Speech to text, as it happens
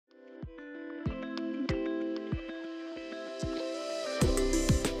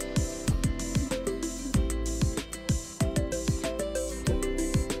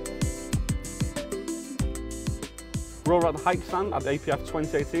We're over at the Haix stand at the APF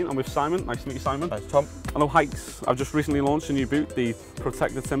 2018. I'm with Simon. Nice to meet you, Simon. Thanks, Tom. I know Haix, I've just recently launched a new boot, the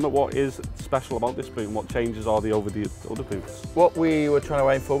Protect the Timber. What is special about this boot and what changes are there over the other boots? What we were trying to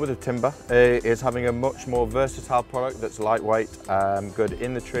aim for with the Timber is having a much more versatile product that's lightweight, good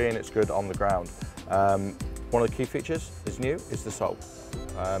in the tree and it's good on the ground. One of the key features is new, is the sole.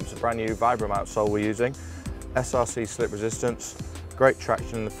 It's a brand new Vibram outsole we're using. SRC slip resistance, great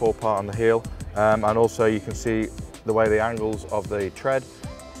traction in the forepart on the heel, and also you can see the way the angles of the tread,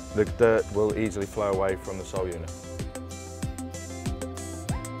 the dirt will easily flow away from the sole unit.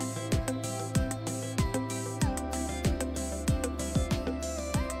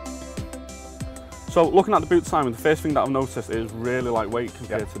 So looking at the boot, Simon, the first thing that I've noticed is really lightweight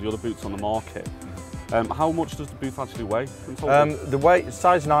compared to the other boots on the market. How much does the boot actually weigh in total? The weight,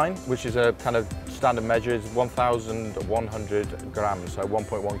 size 9, which is a kind of standard measure, is 1,100 grams, so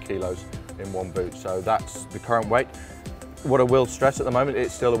 1.1 kilos in one boot. So that's the current weight. What I will stress at the moment,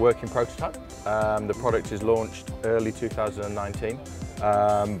 it's still a working prototype. The product is launched early 2019,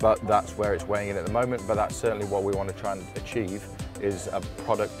 but that's where it's weighing in at the moment. But that's certainly what we want to try and achieve, is a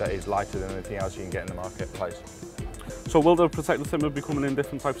product that is lighter than anything else you can get in the marketplace. So will the Protect the Timber be coming in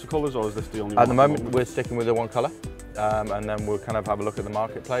different types of colours, or is this the only one? At the moment we're sticking with the one colour, and then we'll kind of have a look at the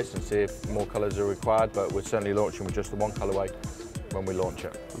marketplace and see if more colours are required, but we're certainly launching with just the one colourway when we launch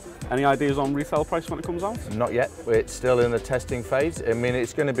it. Any ideas on retail price when it comes out? Not yet, it's still in the testing phase. I mean,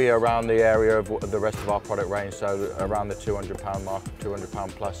 it's going to be around the area of the rest of our product range, so around the £200 mark, £200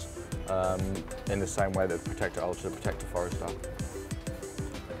 plus, in the same way that Protector Ultra, Protector Forest are.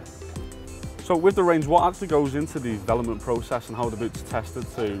 So with the range, what actually goes into the development process and how the boot's tested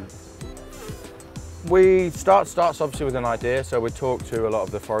to? We starts obviously with an idea, so we talk to a lot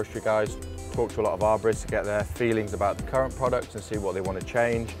of the forestry guys, talk to a lot of arborists to get their feelings about the current product and see what they want to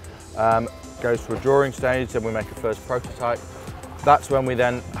change. Goes to a drawing stage, then we make a first prototype. That's when we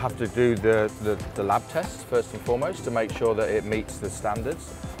then have to do the lab tests first and foremost to make sure that it meets the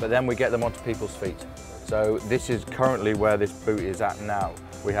standards, but then we get them onto people's feet. So this is currently where this boot is at now.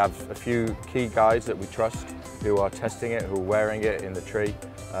 We have a few key guys that we trust who are testing it, who are wearing it in the tree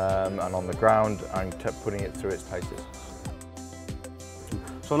and on the ground and putting it through its paces.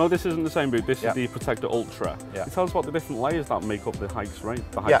 So I know this isn't the same boot, this is the Protector Ultra. Yeah. Can you tell us about the different layers that make up the Haix range,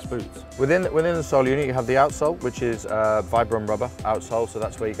 the Haix boots? Within the sole unit you have the outsole, which is Vibram rubber outsole, so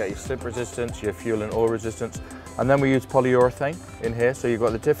that's where you get your slip resistance, your fuel and oil resistance. And then we use polyurethane in here, so you've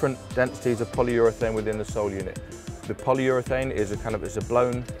got the different densities of polyurethane within the sole unit. The polyurethane is a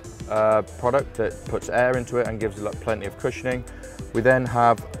blown product that puts air into it and gives it plenty of cushioning. We then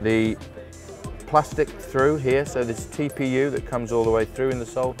have the plastic through here, so this TPU that comes all the way through in the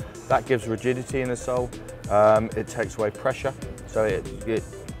sole, that gives rigidity in the sole. It takes away pressure, so it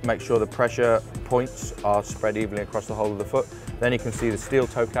makes sure the pressure points are spread evenly across the whole of the foot. Then you can see the steel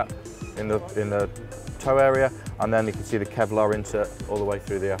toe cap in the toe area, and then you can see the Kevlar insert all the way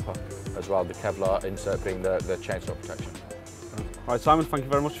through the upper as well, the Kevlar insert being the chainsaw protection. All right, Simon, thank you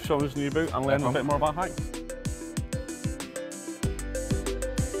very much for showing us the new boot and learning a bit more about Haix.